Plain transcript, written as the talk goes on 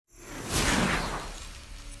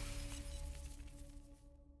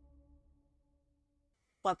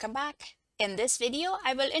Welcome back. In this video,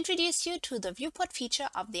 I will introduce you to the viewport feature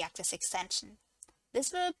of the ArchViz extension.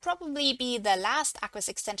 This will probably be the last ArchViz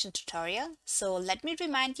extension tutorial, so let me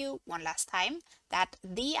remind you one last time that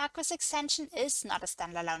the ArchViz extension is not a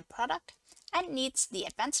standalone product and needs the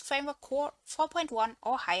Advanced Framework Core 4.1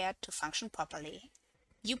 or higher to function properly.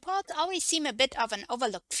 Viewports always seem a bit of an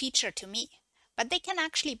overlooked feature to me, but they can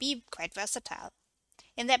actually be quite versatile.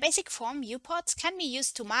 In their basic form, viewports can be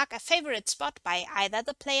used to mark a favorite spot by either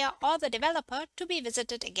the player or the developer to be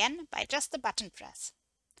visited again by just a button press.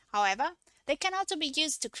 However, they can also be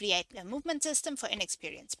used to create a movement system for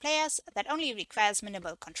inexperienced players that only requires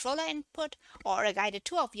minimal controller input or a guided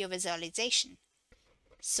tour of your visualization.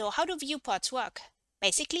 So how do viewports work?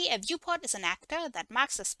 Basically, a viewport is an actor that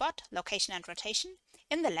marks a spot, location and rotation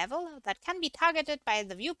in the level that can be targeted by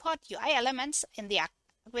the viewport UI elements in the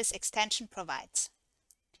ArchViz extension provides.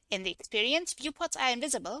 In the experience, viewports are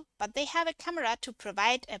invisible, but they have a camera to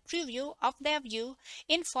provide a preview of their view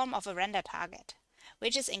in form of a render target,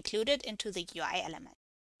 which is included into the UI element.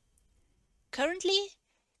 Currently,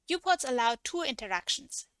 viewports allow two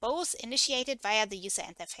interactions, both initiated via the user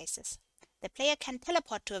interfaces. The player can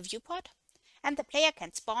teleport to a viewport, and the player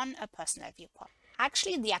can spawn a personal viewport.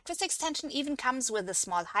 Actually, the ArchViz extension even comes with a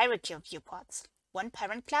small hierarchy of viewports, one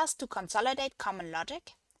parent class to consolidate common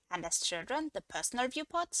logic, and as children, the personal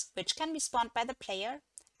viewports, which can be spawned by the player,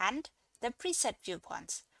 and the preset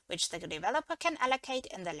viewports, which the developer can allocate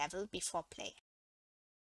in the level before play.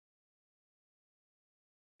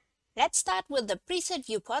 Let's start with the preset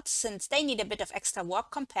viewports, since they need a bit of extra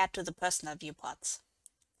work compared to the personal viewports.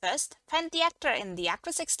 First, find the actor in the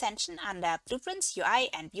ArchViz extension under Blueprints, UI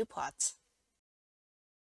and Viewports.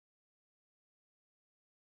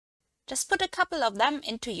 Just put a couple of them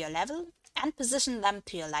into your level and position them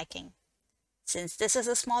to your liking. Since this is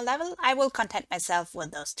a small level, I will content myself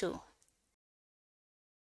with those two.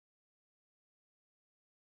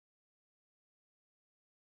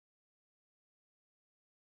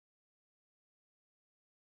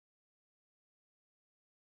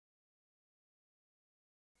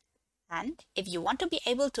 And if you want to be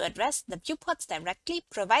able to address the viewports directly,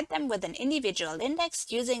 provide them with an individual index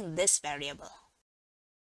using this variable.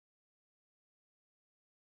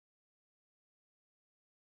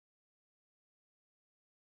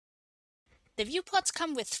 The viewports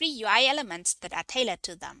come with three UI elements that are tailored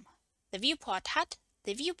to them: the Viewport Hud,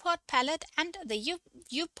 the Viewport Palette, and the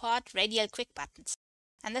Viewport Radial quick buttons.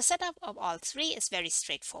 And the setup of all three is very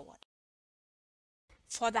straightforward.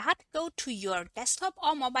 For the HUD, go to your desktop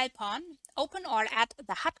or mobile pawn, open or add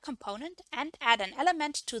the HUD component, and add an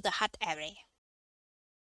element to the HUD array.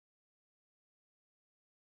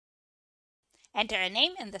 Enter a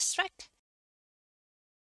name in the struct.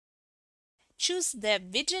 Choose the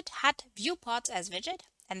widget HUD viewports as widget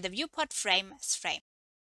and the viewport frame as frame.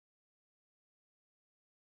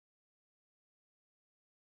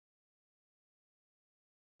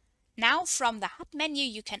 Now from the HUD menu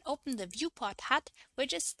you can open the Viewport HUD,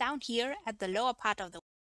 which is down here at the lower part of the window.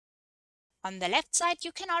 On the left side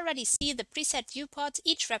you can already see the preset viewports,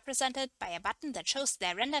 each represented by a button that shows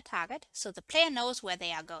their render target, so the player knows where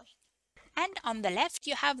they are going. And on the left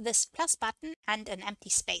you have this plus button and an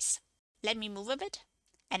empty space. Let me move a bit,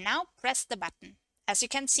 and now press the button. As you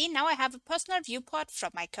can see, now I have a personal viewport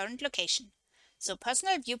from my current location. So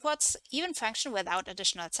personal viewports even function without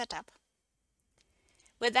additional setup.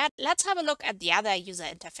 With that, let's have a look at the other user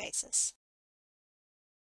interfaces.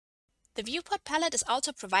 The Viewport Palette is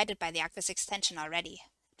also provided by the ArchViz extension already.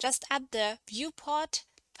 Just add the Viewport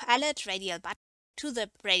Palette Radial button to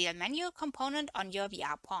the Radial menu component on your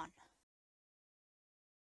VR pawn.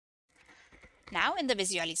 Now in the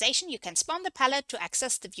visualization you can spawn the palette to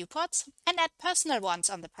access the viewports and add personal ones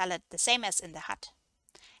on the palette, the same as in the HUD.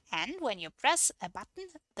 And when you press a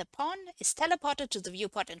button, the pawn is teleported to the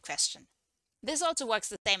viewport in question. This also works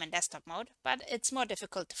the same in desktop mode, but it's more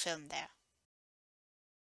difficult to film there.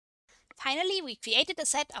 Finally, we created a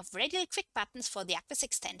set of Radial quick buttons for the ArchViz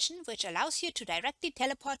extension, which allows you to directly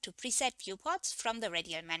teleport to preset viewports from the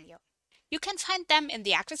Radial menu. You can find them in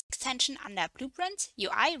the ArchViz extension under Blueprints,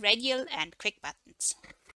 UI, Radial, and Quick Buttons.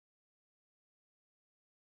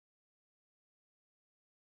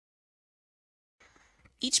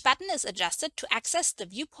 Each button is adjusted to access the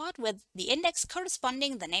viewport with the index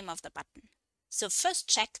corresponding the name of the button. So first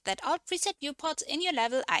check that all preset viewports in your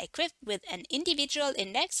level are equipped with an individual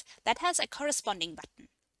index that has a corresponding button.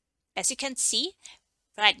 As you can see,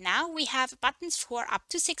 right now we have buttons for up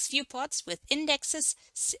to 6 viewports with indexes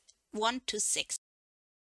 1 to 6.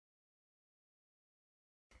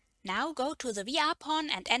 Now go to the VR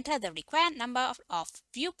pawn and enter the required number of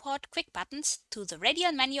viewport quick buttons to the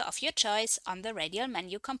radial menu of your choice on the radial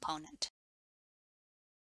menu component.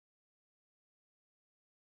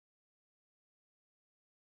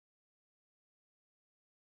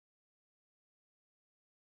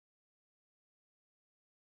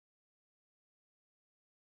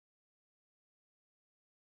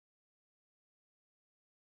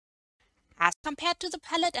 As compared to the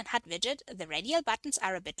palette and HUD widget, the radial buttons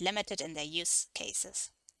are a bit limited in their use cases.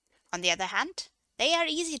 On the other hand, they are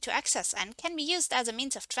easy to access and can be used as a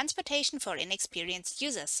means of transportation for inexperienced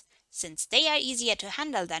users, since they are easier to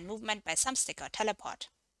handle than movement by thumbstick or teleport.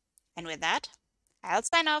 And with that, I'll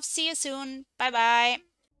sign off. See you soon. Bye bye.